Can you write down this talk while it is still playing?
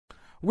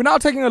We're now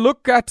taking a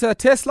look at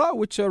Tesla,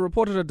 which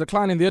reported a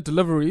decline in their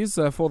deliveries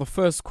for the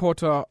first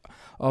quarter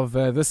of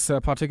this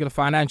particular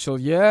financial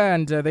year,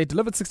 and they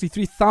delivered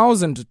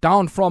 63,000,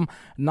 down from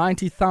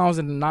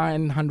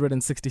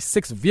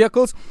 90,966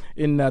 vehicles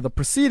in the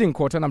preceding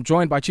quarter. And I'm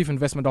joined by Chief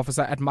Investment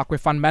Officer at Makwe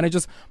Fund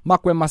Managers,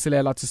 Makwe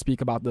Masilela, to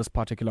speak about this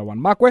particular one.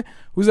 Makwe,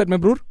 who's that, my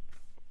brother?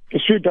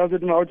 Safe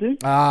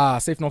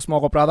no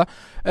small, brother.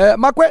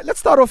 Makwe, let's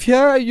start off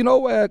here.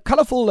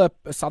 Colourful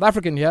South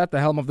African here at the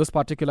helm of this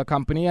particular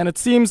company, and it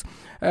seems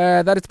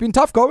that it's been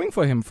tough going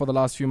for him for the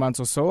last few months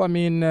or so. I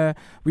mean,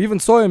 we even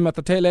saw him at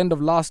the tail end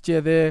of last year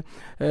there.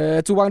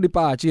 And,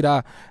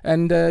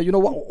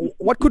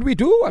 what could we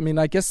do? I mean,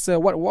 I guess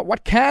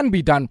what can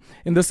be done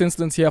in this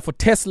instance here for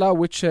Tesla,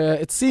 which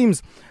it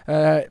seems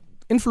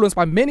influenced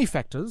by many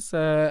factors,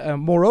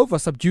 moreover,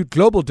 subdued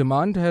global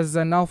demand, has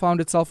now found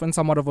itself in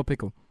somewhat of a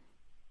pickle.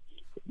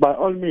 By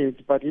all means,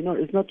 but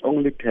it's not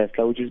only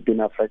Tesla which has been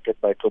affected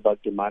by global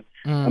demand.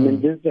 I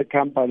mean, this is a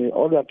company,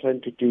 all we are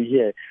trying to do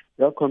here,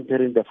 we are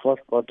comparing the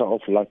fourth quarter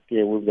of last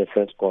year with the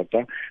first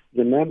quarter.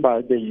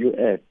 Remember, the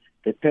U.S.,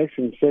 the tax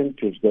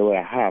incentives, they were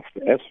halved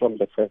as from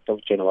the 1st of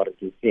January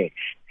this year.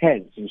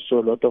 Hence, you saw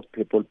a lot of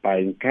people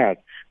buying cars,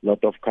 a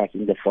lot of cars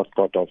in the fourth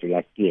quarter of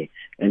last year,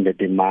 and the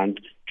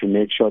demand to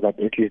make sure that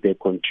at least they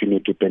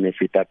continue to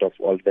benefit out of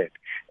all that.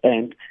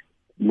 And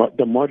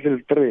the Model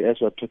 3, as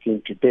we're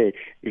talking today,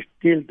 is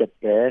still the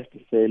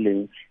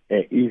best-selling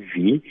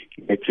EV,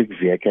 electric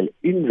vehicle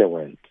in the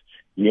world.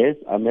 Yes,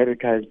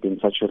 America has been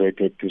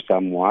saturated to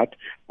somewhat,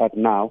 but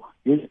now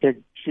you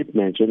take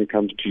shipments when it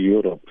comes to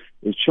Europe.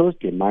 It shows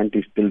demand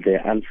is still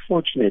there.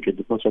 Unfortunately,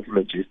 because of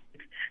logistics,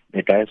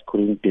 the guys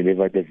couldn't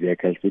deliver the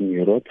vehicles in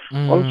Europe.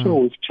 Also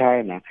with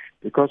China,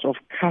 because of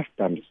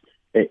customs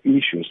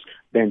issues,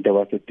 then there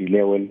was a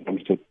delay when it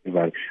comes to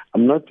delivery.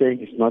 I'm not saying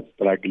it's not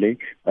struggling,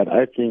 but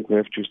I think we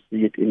have to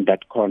see it in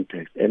that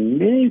context. And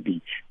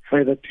maybe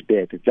further to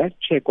that, just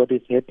check what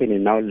is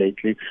happening now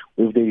lately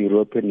with the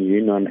European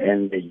Union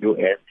and the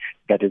US,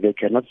 that they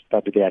cannot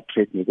start their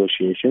trade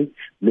negotiations.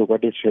 Look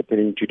what is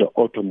happening to the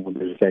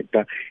automobile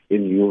sector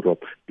in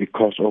Europe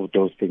because of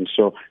those things.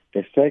 So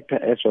the sector,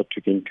 as we're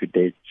talking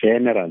today,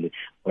 generally,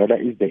 whether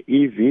it's the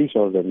EVs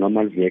or the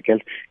normal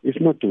vehicles, is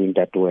not doing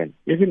that well.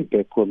 Even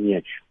back home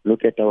here,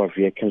 look at our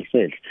vehicle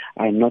sales,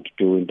 are not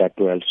doing that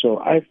well. So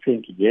I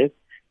think, yes,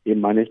 he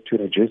managed to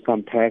reduce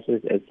some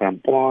prices at some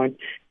point.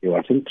 He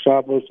was in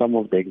trouble. Some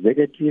of the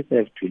executives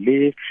have to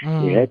leave.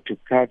 He had to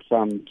cut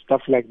some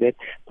stuff like that.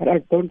 But I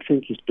don't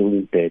think he's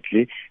doing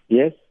badly.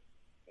 Yes,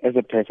 as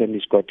a person,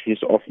 he's got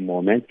his off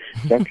moments,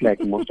 just like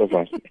most of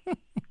us.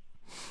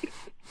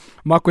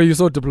 Makwe, you're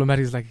so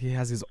diplomatic. He's like, he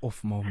has his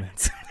off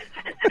moments.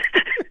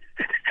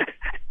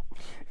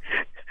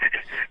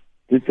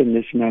 It's a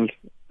national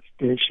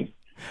station.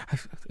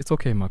 It's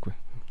okay, Makwe.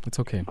 It's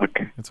okay.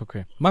 Okay. It's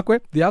okay. Makwe,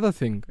 the other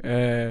thing,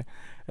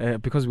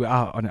 because we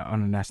are on a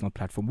national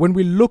platform, when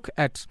we look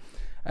at,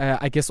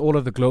 I guess, all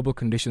of the global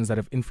conditions that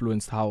have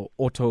influenced how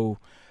auto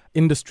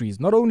industries,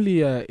 not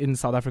only in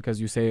South Africa, as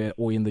you say,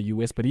 or in the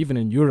US, but even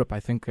in Europe, I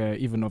think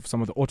even of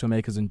some of the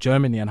automakers in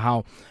Germany and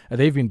how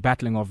they've been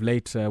battling of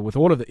late with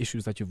all of the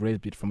issues that you've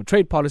raised, be it from a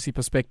trade policy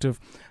perspective,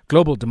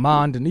 global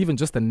demand, and even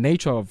just the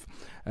nature of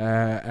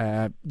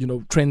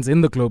trends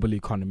in the global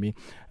economy.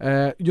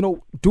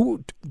 Do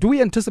we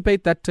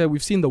anticipate that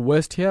we've seen the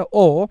worst here,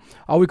 or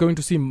are we going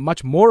to see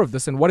much more of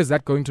this? And what is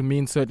that going to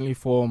mean, certainly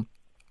for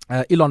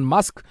Elon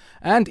Musk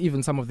and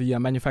even some of the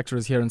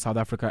manufacturers here in South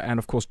Africa, and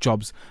of course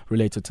jobs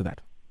related to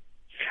that?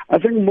 I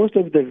think most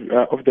of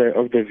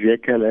the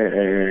vehicle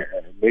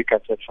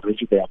makers have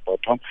reached their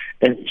bottom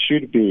and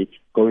should be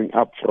going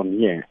up from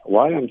here.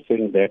 Why I'm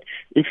saying that,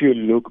 if you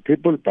look,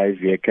 people buy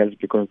vehicles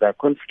because they're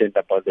confident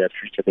about their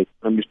future. The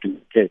economy is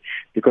doing okay,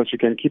 because you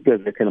can keep your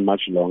vehicle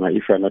much longer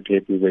if you're not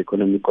happy with the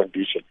economic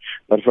condition.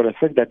 But for the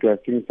fact that we are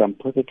seeing some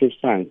positive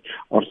signs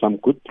or some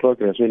good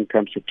progress when it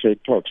comes to trade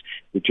talks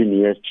between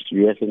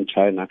US and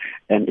China,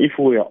 and if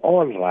we are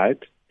all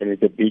right, and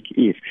it's a big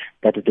if,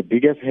 but the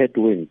biggest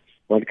headwind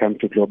when it comes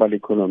to global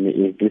economy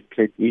is these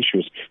trade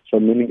issues. So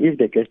meaning if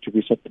they get to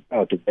be sorted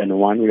out, then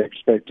one will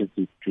expect to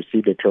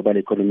see the global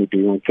economy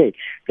doing okay.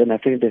 Then I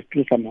think there's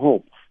still some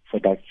hope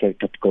for that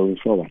sector going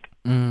forward.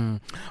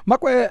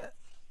 Makwe,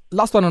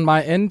 last one on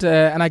my end,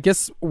 and I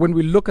guess when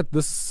we look at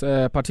this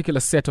particular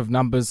set of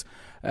numbers,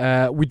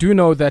 we do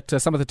know that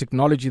some of the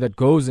technology that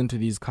goes into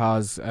these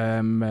cars,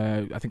 I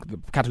think the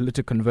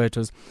catalytic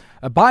converters,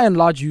 by and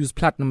large use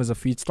platinum as a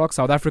feedstock.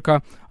 South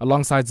Africa,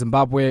 alongside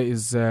Zimbabwe,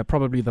 is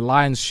probably the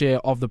lion's share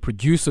of the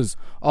producers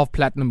of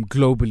platinum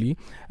globally.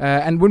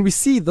 And when we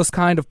see this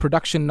kind of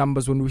production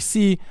numbers, when we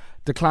see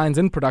declines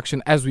in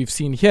production, as we've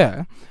seen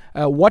here,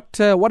 what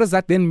does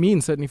that then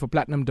mean, certainly for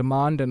platinum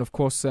demand, and of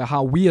course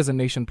how we as a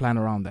nation plan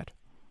around that?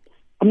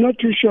 I'm not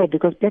too sure,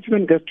 because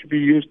platinum gets to be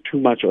used too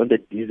much on the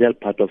diesel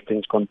part of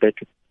things compared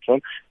to petrol,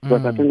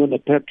 because I think on the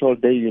petrol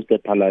they use the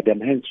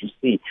palladium, hence you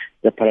see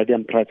the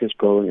palladium prices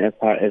going as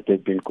far as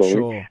they've been going.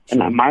 Sure.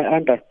 And my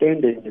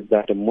understanding is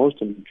that most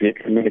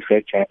vehicle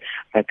manufacturers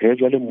are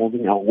gradually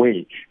moving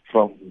away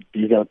from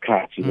diesel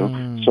cars,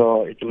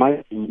 So it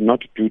might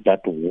not do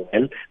that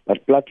well,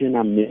 but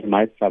platinum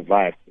might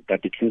survive,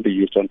 that it can be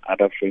used on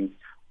other things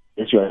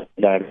as well,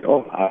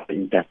 or other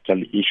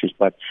industrial issues.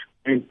 But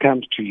when it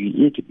comes to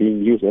it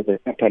being used as a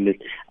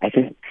catalyst, I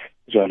think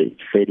usually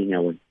it's fading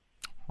away.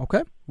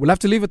 Okay, we'll have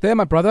to leave it there,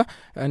 my brother.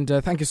 And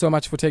thank you so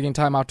much for taking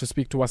time out to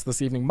speak to us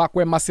this evening.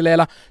 Makwe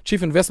Masilela,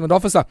 Chief Investment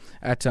Officer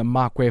at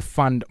Makwe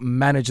Fund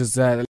Managers.